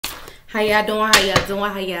How y'all doing? How y'all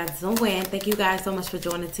doing? How y'all doing? Thank you guys so much for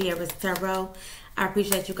joining Tiara's Tarot. I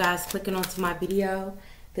appreciate you guys clicking onto my video.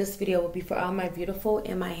 This video will be for all my beautiful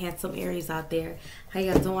and my handsome Aries out there. How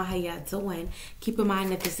y'all doing? How y'all doing? Keep in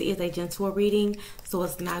mind that this is a gentle reading, so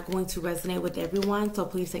it's not going to resonate with everyone. So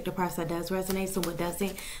please take the parts that does resonate. So what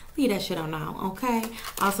doesn't, leave that shit on now, okay?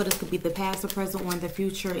 Also, this could be the past, the present, or in the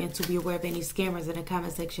future, and to be aware of any scammers in the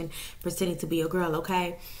comment section pretending to be a girl,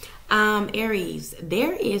 okay? Aries,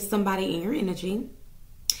 there is somebody in your energy.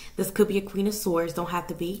 This could be a Queen of Swords. Don't have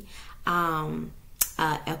to be.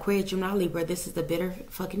 Aquarius, Gemini, Libra. This is the bitter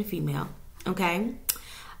fucking female, okay?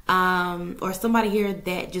 Or somebody here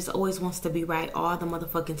that just always wants to be right all the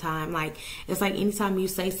motherfucking time. Like, it's like anytime you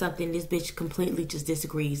say something, this bitch completely just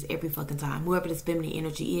disagrees every fucking time. Whoever this feminine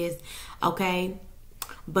energy is, okay?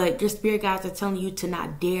 But your spirit guides are telling you to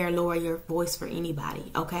not dare lower your voice for anybody,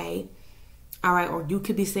 okay? All right, or you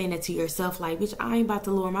could be saying that to yourself, like, bitch, I ain't about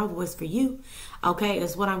to lower my voice for you, okay?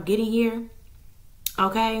 Is what I'm getting here,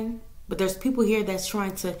 okay? But there's people here that's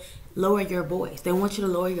trying to lower your voice. They want you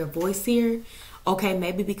to lower your voice here, okay?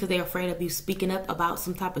 Maybe because they're afraid of you speaking up about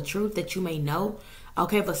some type of truth that you may know,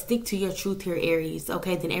 okay? But stick to your truth here, Aries,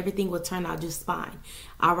 okay? Then everything will turn out just fine,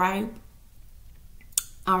 all right?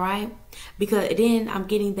 All right? Because then I'm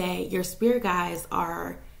getting that your spirit guides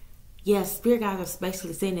are... Yes, spirit guides are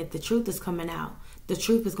basically saying that the truth is coming out. The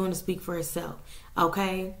truth is going to speak for itself.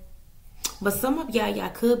 Okay? But some of y'all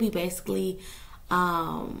could be basically,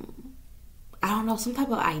 I don't know, some type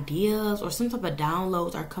of ideas or some type of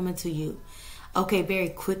downloads are coming to you. Okay, very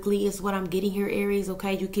quickly is what I'm getting here, Aries.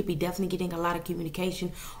 Okay, you could be definitely getting a lot of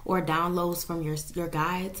communication or downloads from your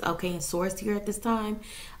guides. Okay, and source here at this time.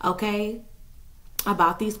 Okay,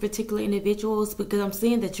 about these particular individuals, because I'm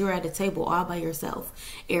seeing that you're at a table all by yourself,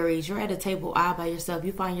 Aries. You're at a table all by yourself.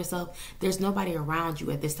 You find yourself, there's nobody around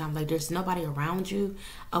you at this time. Like, there's nobody around you,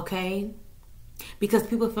 okay? Because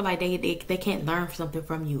people feel like they can't learn something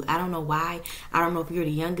from you. I don't know why. I don't know if you're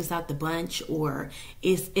the youngest out the bunch, or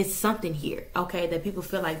it's something here, okay, that people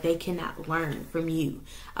feel like they cannot learn from you,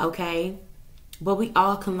 okay? But we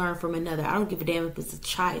all can learn from another. I don't give a damn if it's a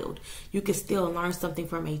child. You can still learn something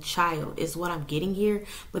from a child is what I'm getting here.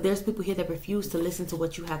 But there's people here that refuse to listen to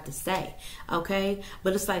what you have to say, okay?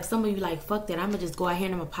 But it's like some of you like, fuck that. I'm going to just go out here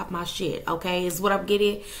and I'm going to pop my shit, okay? Is what I'm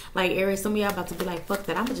getting. Like, Aries, some of y'all about to be like, fuck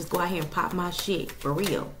that. I'm going to just go out here and pop my shit for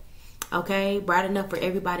real. Okay, bright enough for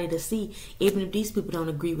everybody to see, even if these people don't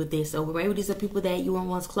agree with this, or maybe these are people that you were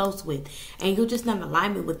once close with, and you're just not in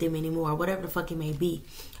alignment with them anymore, or whatever the fuck it may be.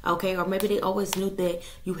 Okay, or maybe they always knew that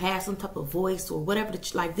you had some type of voice, or whatever.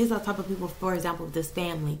 Like, these are the type of people, for example, this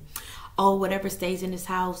family. Oh, whatever stays in this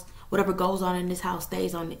house, whatever goes on in this house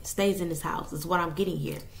stays in this house. Is what I'm getting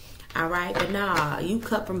here. All right, but nah, you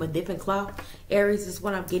cut from a different cloth, Aries. Is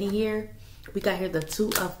what I'm getting here. We got here the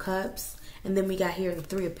Two of Cups. And then we got here the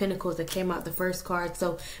Three of Pentacles that came out the first card.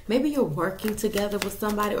 So maybe you're working together with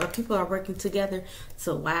somebody, or people are working together.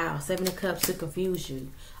 So wow, Seven of Cups to confuse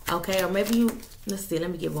you. Okay, or maybe you, let's see, let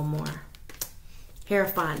me get one more.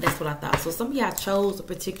 Terrifying, that's what I thought. So some of y'all chose a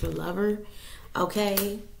particular lover,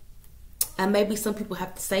 okay? And maybe some people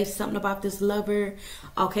have to say something about this lover,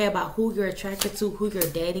 okay, about who you're attracted to, who you're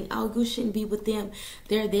dating. Oh, you shouldn't be with them.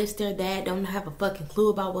 They're this, they're that. Don't have a fucking clue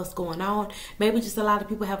about what's going on. Maybe just a lot of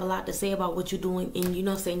people have a lot to say about what you're doing in, you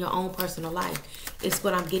know, saying your own personal life. It's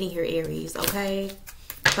what I'm getting here, Aries, okay?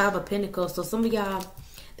 Five of Pentacles. So some of y'all,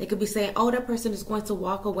 they could be saying, oh, that person is going to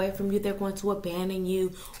walk away from you. They're going to abandon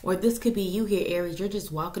you. Or this could be you here, Aries. You're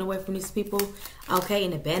just walking away from these people, okay,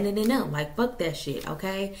 and abandoning them. Like, fuck that shit,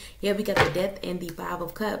 okay? Yeah, we got the Death and the Five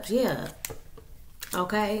of Cups. Yeah.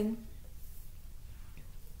 Okay.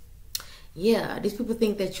 Yeah, these people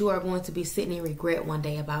think that you are going to be sitting in regret one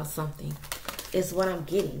day about something. It's what I'm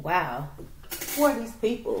getting. Wow. For these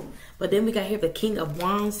people. But then we got here the King of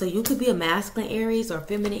Wands. So you could be a masculine Aries or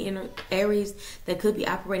feminine Aries that could be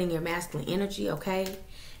operating your masculine energy, okay?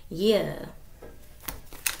 Yeah.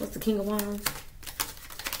 What's the King of Wands?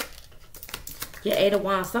 Yeah, Eight of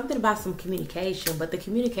Wands. Something about some communication, but the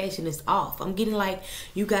communication is off. I'm getting like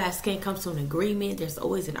you guys can't come to an agreement. There's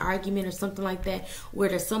always an argument or something like that, where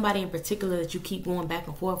there's somebody in particular that you keep going back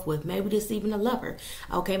and forth with. Maybe this is even a lover.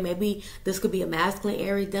 Okay, maybe this could be a masculine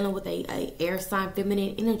Aries dealing with a air sign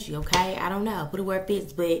feminine energy. Okay, I don't know. Put it where it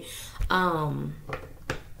fits, but I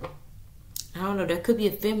don't know. There could be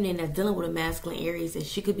a feminine that's dealing with a masculine Aries, and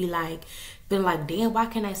she could be like, feeling like, damn, why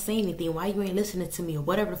can't I say anything? Why you ain't listening to me? Or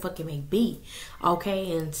whatever the fuck it may be.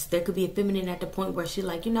 Okay, and there could be a feminine at the point where she's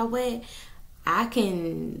like, you know what? I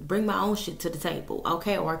can bring my own shit to the table,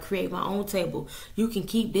 okay? Or create my own table. You can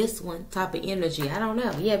keep this one type of energy. I don't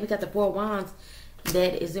know. Yeah, we got the Four of Wands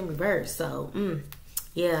that is in reverse. So,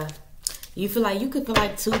 yeah. You feel like, you could feel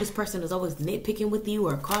like too, this person is always nitpicking with you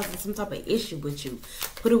or causing some type of issue with you.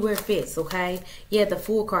 Put it where it fits, okay? Yeah, the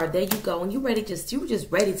Fool card, there you go. And you just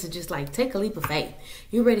ready to just like take a leap of faith.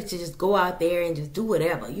 You're ready to just go out there and just do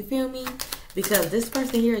whatever. You feel me? Because this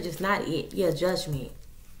person here is just not it. Yeah, Judgment.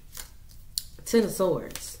 Ten of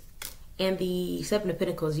Swords. And the Seven of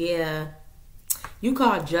Pentacles, yeah. You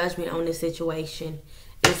called judgment on this situation.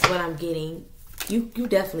 It's what I'm getting. You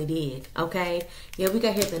definitely did, okay? Yeah, we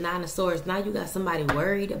got here the Nine of Swords. Now you got somebody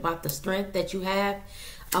worried about the strength that you have,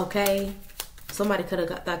 okay? Somebody could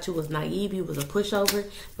have thought you was naive, you was a pushover,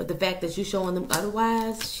 but the fact that you showing them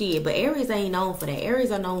otherwise, shit. But Aries ain't known for that.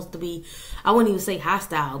 Aries are known to be, I wouldn't even say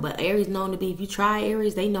hostile, but Aries known to be, if you try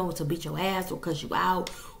Aries, they know to beat your ass or cuss you out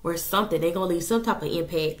or something. They gonna leave some type of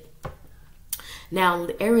impact. Now,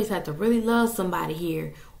 Aries had to really love somebody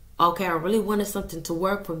here. Okay, I really wanted something to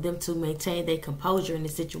work for them to maintain their composure in the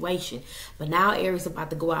situation. But now Aries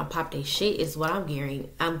about to go out and pop their shit is what I'm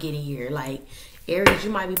getting here. Like, Aries,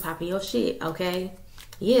 you might be popping your shit, okay?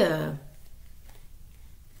 Yeah.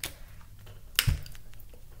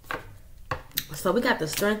 So we got the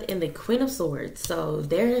Strength and the Queen of Swords. So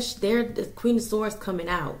there's the Queen of Swords coming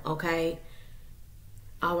out, okay?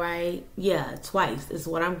 All right. Yeah, twice is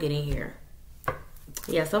what I'm getting here.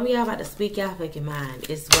 Yeah, some of y'all about to speak y'all fucking mind.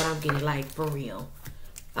 It's what I'm getting, like, for real.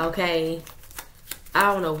 Okay?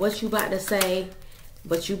 I don't know what you about to say,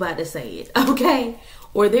 but you about to say it. Okay?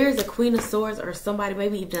 Or there's a Queen of Swords or somebody,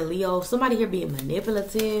 maybe even a Leo. Somebody here being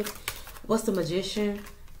manipulative. What's the Magician?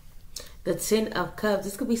 The Ten of Cups.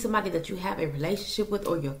 This could be somebody that you have a relationship with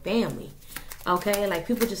or your family. Okay? Like,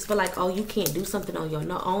 people just feel like, oh, you can't do something on your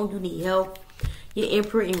own. You need help. Your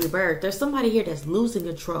Emperor in reverse. There's somebody here that's losing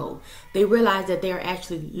control. They realize that they're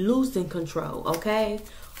actually losing control, okay?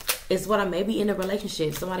 It's what I may be in a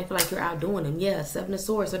relationship. Somebody feel like you're outdoing them. Yeah, Seven of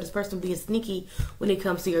Swords. So this person being sneaky when it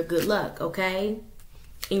comes to your good luck, okay?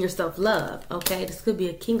 In your self-love, okay? This could be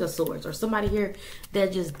a King of Swords or somebody here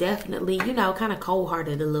that just definitely, you know, kind of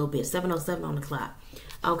cold-hearted a little bit. 7:07 on the clock,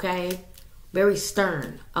 okay? Very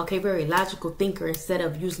stern, okay? Very logical thinker instead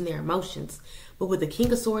of using their emotions. But with the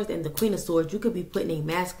King of Swords and the Queen of Swords, you could be putting a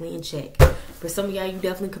masculine in check. For some of y'all, you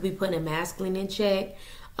definitely could be putting a masculine in check,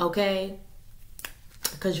 okay?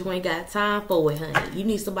 Because you ain't got time for it, honey. You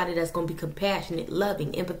need somebody that's going to be compassionate,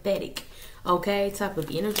 loving, empathetic, okay? Type of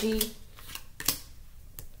energy.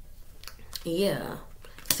 Yeah.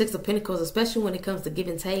 Six of Pentacles, especially when it comes to give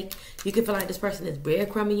and take. You can feel like this person is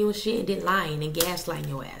breadcrumbing you and shit and then lying and gaslighting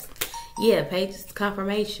your ass. Yeah, Page of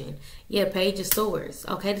Confirmation. Yeah, Page of Swords.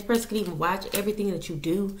 Okay, this person could even watch everything that you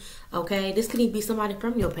do. Okay, this could even be somebody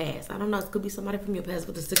from your past. I don't know. It could be somebody from your past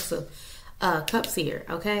with the Six of Cups here.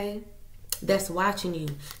 Okay, that's watching you.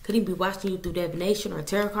 Could even be watching you through divination or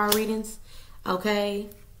tarot card readings. Okay,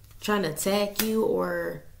 trying to attack you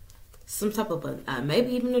or some type of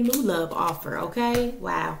maybe even a new love offer. Okay,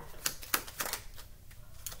 wow.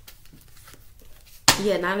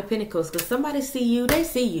 Yeah, Nine of Pentacles. Because somebody see you, they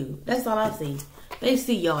see you. That's all I see. They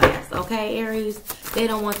see your ass. Okay, Aries? They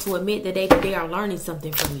don't want to admit that they are learning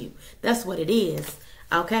something from you. That's what it is.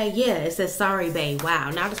 Okay, yeah. It says, sorry, babe. Wow.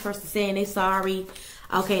 Now this person saying they sorry.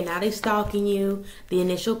 Okay, now they stalking you. The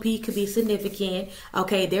initial P could be significant.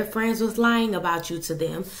 Okay, their friends was lying about you to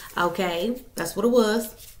them. Okay, that's what it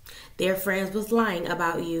was. Their friends was lying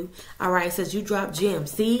about you. All right, says you dropped gems.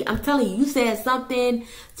 See, I'm telling you, you said something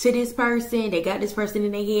to this person. They got this person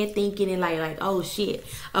in their head thinking and like, oh shit.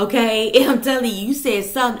 Okay, I'm telling you, you said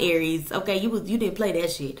something, Aries. Okay, you didn't play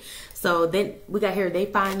that shit. So then we got here, they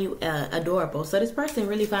find you adorable. So this person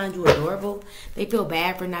really finds you adorable. They feel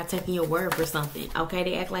bad for not taking your word for something. Okay,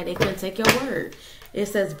 they act like they couldn't take your word. It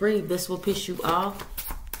says breathe. This will piss you off.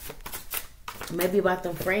 Maybe about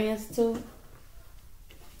them friends too.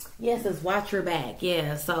 Yes, it's watch your back.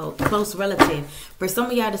 Yeah, so close relative. For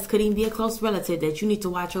some of y'all, this could even be a close relative that you need to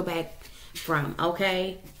watch your back from,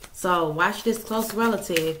 okay? So watch this close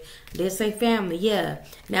relative. This say family, yeah.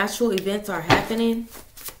 Natural events are happening.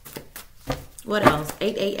 What else?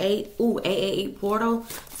 888. Ooh, 888 portal.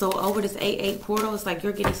 So over this 88 portal, it's like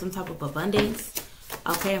you're getting some type of abundance,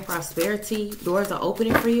 okay, and prosperity. Doors are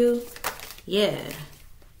opening for you. Yeah.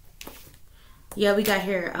 Yeah, we got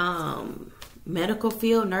here, medical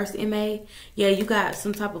field, nurse, MA. Yeah, you got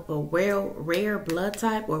some type of a rare blood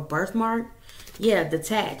type or birthmark. Yeah,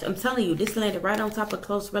 detach. I'm telling you, this landed right on top of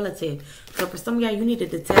close relative. So for some of y'all, you need to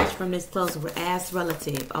detach from this close ass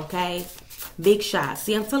relative, okay? Big shot.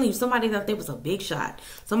 See, I'm telling you, somebody thought they was a big shot.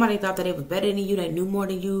 Somebody thought that they was better than you, they knew more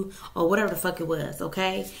than you, or whatever the fuck it was,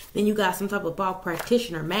 okay? Then you got some type of ball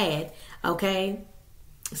practitioner mad, okay?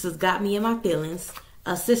 This has got me in my feelings.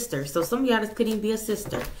 a sister. So some of y'all, this could even be a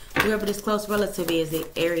sister. Whoever this close relative is,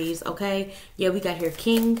 it Aries, okay? Yeah, we got here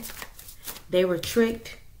King. They were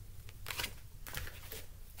tricked.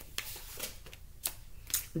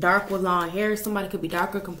 Dark with long hair. Somebody could be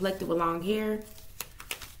darker complected with long hair.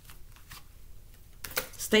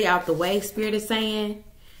 Stay out the way, Spirit is saying.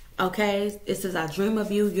 Okay, it says, I dream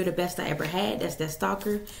of you. You're the best I ever had. That's that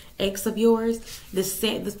stalker ex of yours. This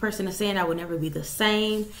person is saying I will never be the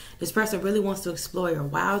same. This person really wants to explore your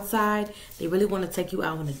wild side. They really want to take you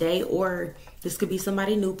out on a date. Or this could be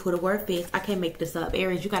somebody new. Put a word fix. I can't make this up.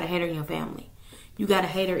 Aries, you got a hater in your family. You got a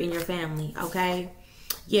hater in your family, okay?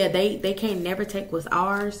 Yeah, they can't never take what's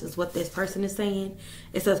ours, is what this person is saying.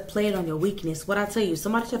 It says play it on your weakness. What I tell you,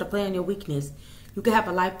 somebody try to play on your weakness. You could have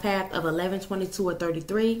a life path of 11, 22, or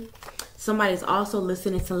 33. Somebody's also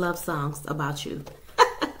listening to love songs about you.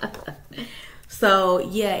 So,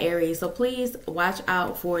 yeah, Aries. So, please watch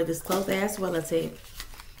out for this close-ass relative.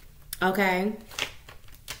 Okay?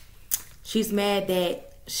 She's mad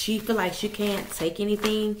that she feel like she can't take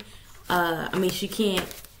anything.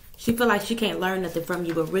 She feel like she can't learn nothing from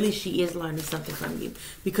you, but really she is learning something from you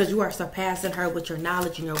because you are surpassing her with your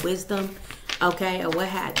knowledge and your wisdom, okay, or what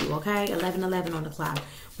have you, okay? 1111 on the clock.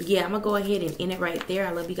 But yeah, I'm going to go ahead and end it right there.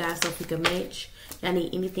 I love you guys so if we can match. Y'all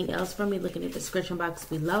need anything else from me, look in the description box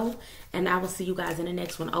below. And I will see you guys in the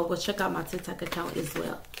next one. Oh, go check out my TikTok account as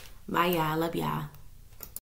well. Bye, y'all. Love y'all.